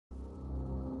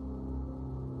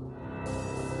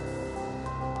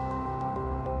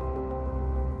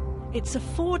It's a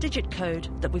 4-digit code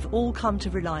that we've all come to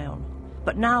rely on.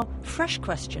 But now, fresh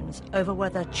questions over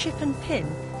whether chip and pin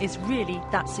is really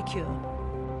that secure.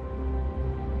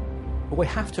 We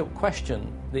have to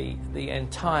question the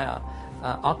entire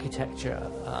architecture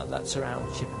that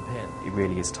surrounds chip and pin. It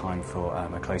really is time for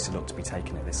a closer look to be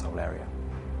taken at this whole area.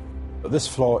 This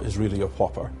flaw is really a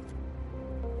whopper.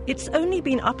 It's only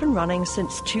been up and running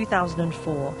since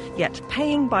 2004, yet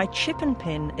paying by chip and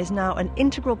pin is now an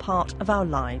integral part of our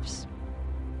lives.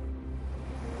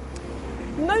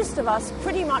 Most of us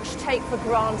pretty much take for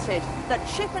granted that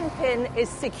chip and pin is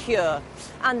secure,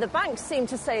 and the banks seem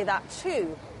to say that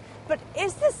too. But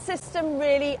is this system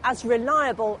really as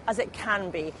reliable as it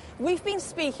can be? We've been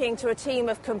speaking to a team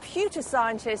of computer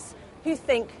scientists who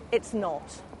think it's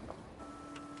not.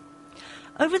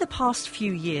 Over the past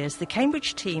few years, the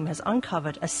Cambridge team has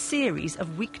uncovered a series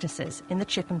of weaknesses in the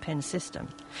chip and pin system.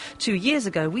 2 years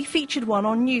ago, we featured one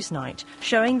on Newsnight,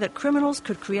 showing that criminals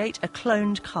could create a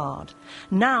cloned card.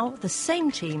 Now, the same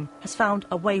team has found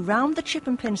a way round the chip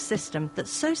and pin system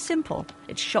that's so simple,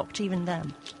 it shocked even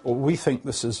them. Well, we think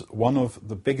this is one of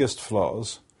the biggest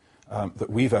flaws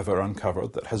that we've ever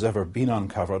uncovered, that has ever been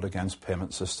uncovered against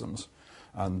payment systems.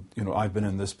 And, you know, I've been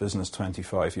in this business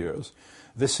 25 years.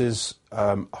 This is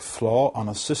a flaw on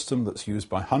a system that's used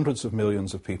by hundreds of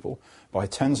millions of people, by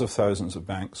tens of thousands of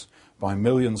banks, by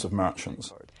millions of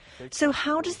merchants. So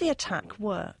how does the attack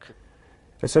work?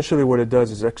 Essentially what it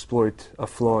does is exploit a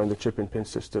flaw in the chip and pin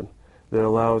system that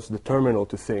allows the terminal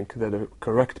to think that a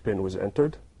correct pin was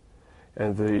entered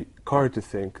and the card to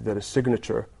think that a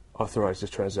signature authorized the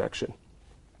transaction.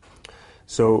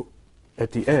 So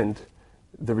at the end,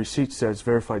 the receipt says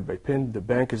verified by PIN. The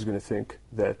bank is going to think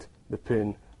that the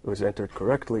PIN was entered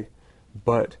correctly,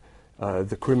 but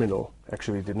the criminal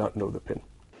actually did not know the PIN.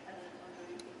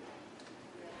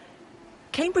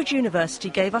 Cambridge University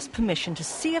gave us permission to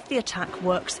see if the attack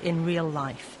works in real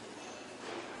life.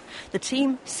 The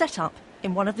team set up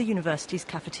in one of the university's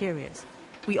cafeterias.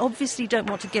 We obviously don't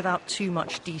want to give out too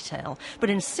much detail, but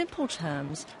in simple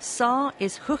terms, SAR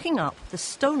is hooking up the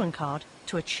stolen card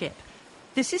to a chip.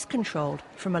 This is controlled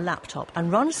from a laptop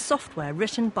and runs software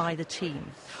written by the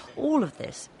team. All of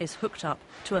this is hooked up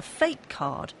to a fake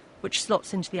card which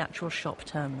slots into the actual shop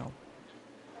terminal.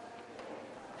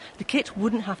 The kit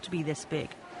wouldn't have to be this big.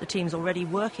 The team's already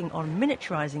working on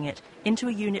miniaturising it into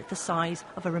a unit the size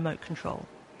of a remote control.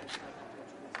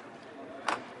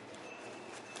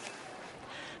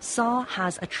 SAR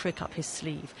has a trick up his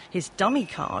sleeve. His dummy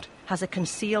card has a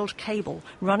concealed cable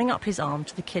running up his arm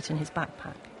to the kit in his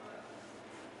backpack.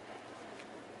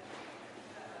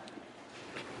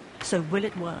 So will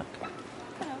it work?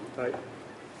 Hi.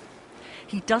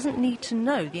 He doesn't need to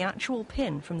know the actual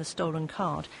PIN from the stolen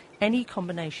card. Any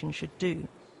combination should do.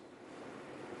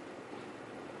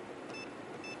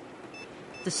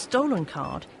 The stolen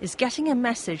card is getting a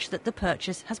message that the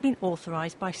purchase has been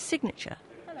authorised by signature.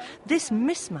 This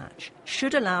mismatch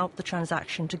should allow the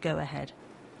transaction to go ahead.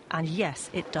 And yes,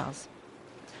 it does.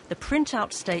 The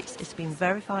printout states it's been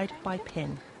verified by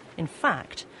PIN. In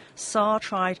fact, SAR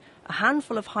tried a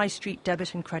handful of high street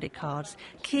debit and credit cards,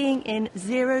 keying in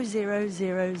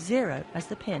 0000 as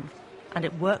the PIN, and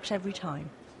it worked every time.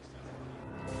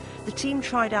 The team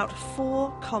tried out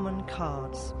 4 common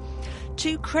cards.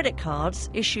 2 credit cards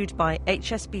issued by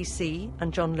HSBC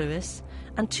and John Lewis,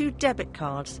 and 2 debit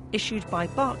cards issued by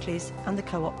Barclays and the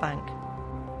Co-op Bank.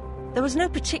 There was no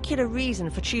particular reason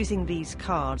for choosing these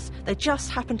cards. They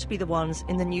just happened to be the ones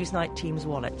in the Newsnight team's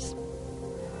wallets.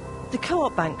 The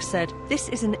Co-op Bank said this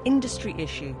is an industry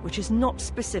issue which is not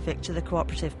specific to the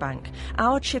cooperative bank.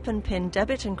 Our chip and PIN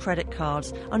debit and credit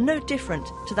cards are no different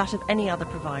to that of any other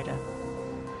provider.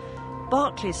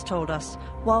 Barclays told us,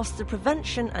 whilst the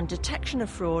prevention and detection of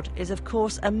fraud is of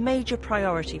course a major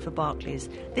priority for Barclays,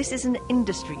 this is an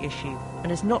industry issue and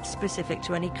is not specific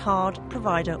to any card,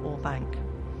 provider or bank.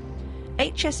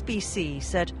 HSBC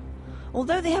said,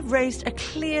 although they have raised a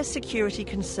clear security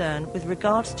concern with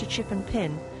regards to chip and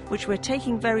PIN, which we're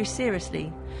taking very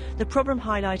seriously, the problem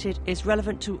highlighted is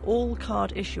relevant to all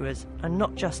card issuers and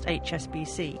not just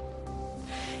HSBC.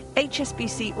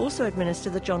 HSBC also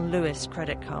administered the John Lewis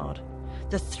credit card.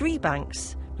 The 3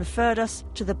 banks referred us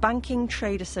to the Banking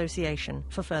Trade Association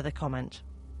for further comment.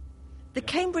 The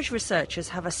Cambridge researchers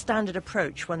have a standard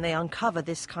approach when they uncover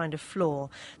this kind of flaw.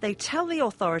 They tell the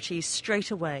authorities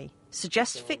straight away,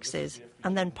 suggest fixes,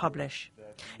 and then publish.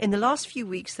 In the last few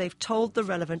weeks, they've told the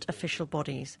relevant official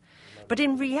bodies. But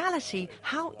in reality,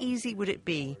 how easy would it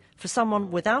be for someone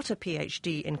without a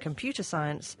PhD in computer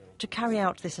science to carry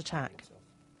out this attack?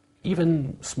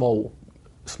 Even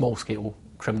small-scale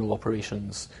criminal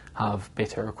operations have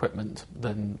better equipment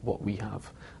than what we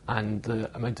have, and the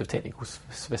amount of technical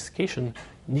sophistication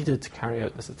needed to carry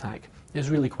out this attack is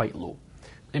really quite low.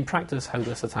 In practice, how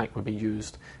this attack would be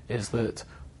used is that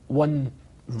one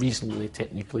reasonably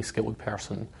technically skilled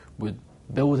person would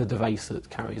build a device that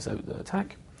carries out the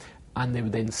attack, and they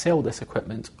would then sell this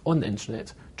equipment on the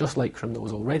internet, just like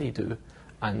criminals already do,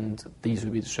 and these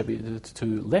would be distributed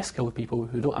to less skilled people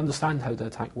who don't understand how the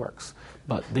attack works,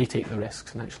 but they take the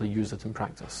risks and actually use it in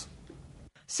practice.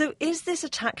 So is this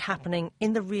attack happening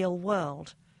in the real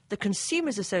world? The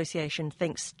Consumers Association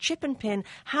thinks chip and pin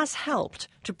has helped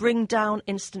to bring down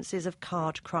instances of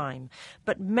card crime,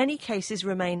 but many cases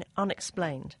remain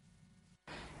unexplained.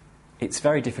 It's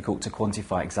very difficult to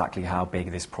quantify exactly how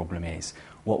big this problem is.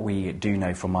 What we do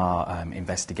know from our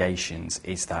investigations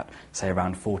is that, say,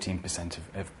 around 14%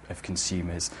 of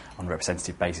consumers on a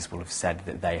representative basis will have said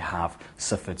that they have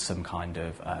suffered some kind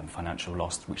of financial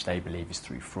loss which they believe is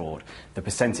through fraud. The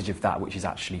percentage of that which is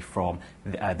actually from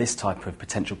this type of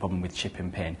potential problem with chip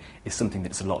and pin is something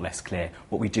that's a lot less clear.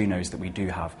 What we do know is that we do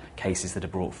have cases that are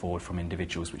brought forward from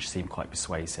individuals which seem quite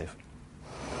persuasive.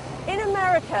 In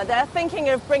America, they're thinking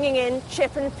of bringing in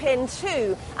chip and pin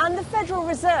too, and the Federal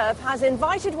Reserve has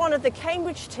invited one of the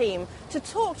Cambridge team to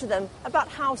talk to them about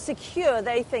how secure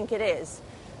they think it is.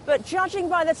 But judging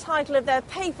by the title of their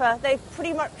paper, they've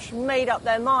pretty much made up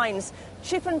their minds.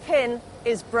 Chip and pin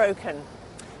is broken.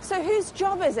 So whose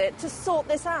job is it to sort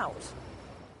this out?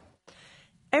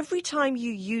 Every time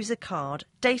you use a card,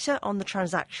 data on the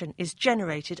transaction is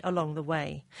generated along the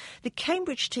way. The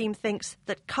Cambridge team thinks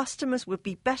that customers would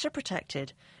be better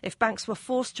protected if banks were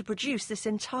forced to produce this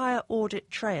entire audit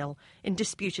trail in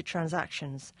disputed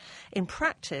transactions. In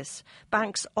practice,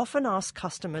 banks often ask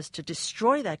customers to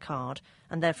destroy their card,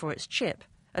 and therefore its chip,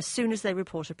 as soon as they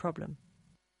report a problem.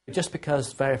 Just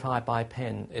because verify by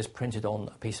PIN is printed on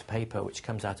a piece of paper which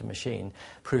comes out of a machine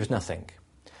proves nothing.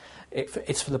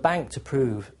 It's for the bank to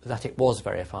prove that it was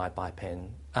verified by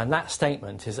PIN, and that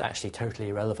statement is actually totally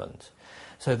irrelevant.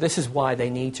 So this is why they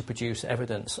need to produce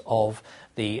evidence of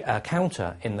the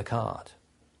counter in the card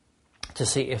to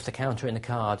see if the counter in the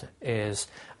card is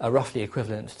roughly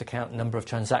equivalent to the number of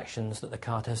transactions that the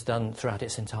card has done throughout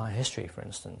its entire history, for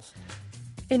instance.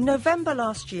 In November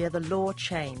last year, the law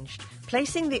changed,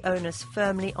 placing the onus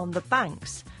firmly on the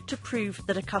banks to prove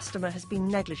that a customer has been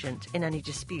negligent in any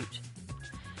dispute.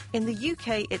 In the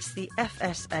UK, it's the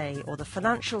FSA, or the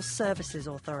Financial Services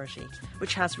Authority,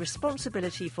 which has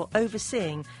responsibility for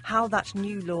overseeing how that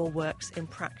new law works in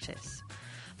practice,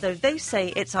 though they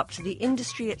say it's up to the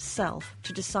industry itself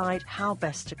to decide how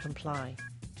best to comply.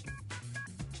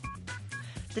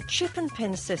 The chip and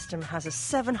pin system has a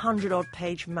 700-odd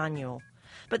page manual,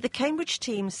 but the Cambridge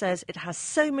team says it has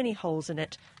so many holes in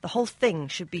it, the whole thing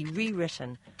should be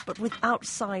rewritten, but with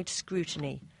outside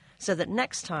scrutiny, so that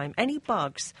next time any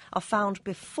bugs are found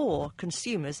before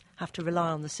consumers have to rely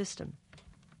on the system.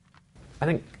 I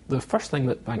think the first thing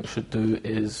that banks should do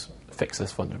is fix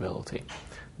this vulnerability.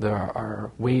 There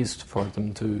are ways for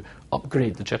them to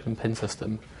upgrade the chip and pin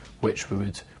system which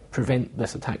would prevent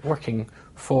this attack working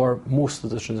for most of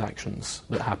the transactions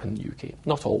that happen in the UK.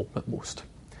 Not all, but most.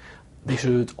 They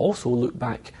should also look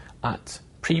back at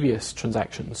previous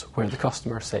transactions where the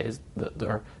customer says that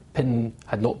their PIN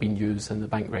had not been used and the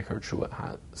bank records show it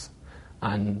has,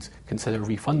 and consider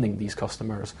refunding these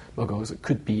customers because it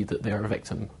could be that they are a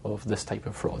victim of this type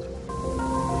of fraud.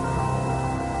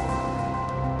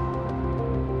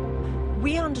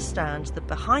 We understand that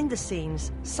behind the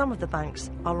scenes, some of the banks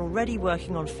are already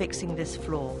working on fixing this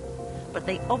flaw, but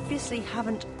they obviously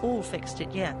haven't all fixed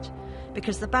it yet,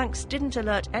 because the banks didn't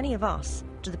alert any of us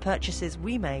to the purchases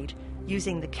we made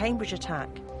using the Cambridge attack,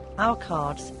 our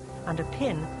cards, and a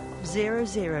PIN of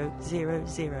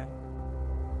 0000.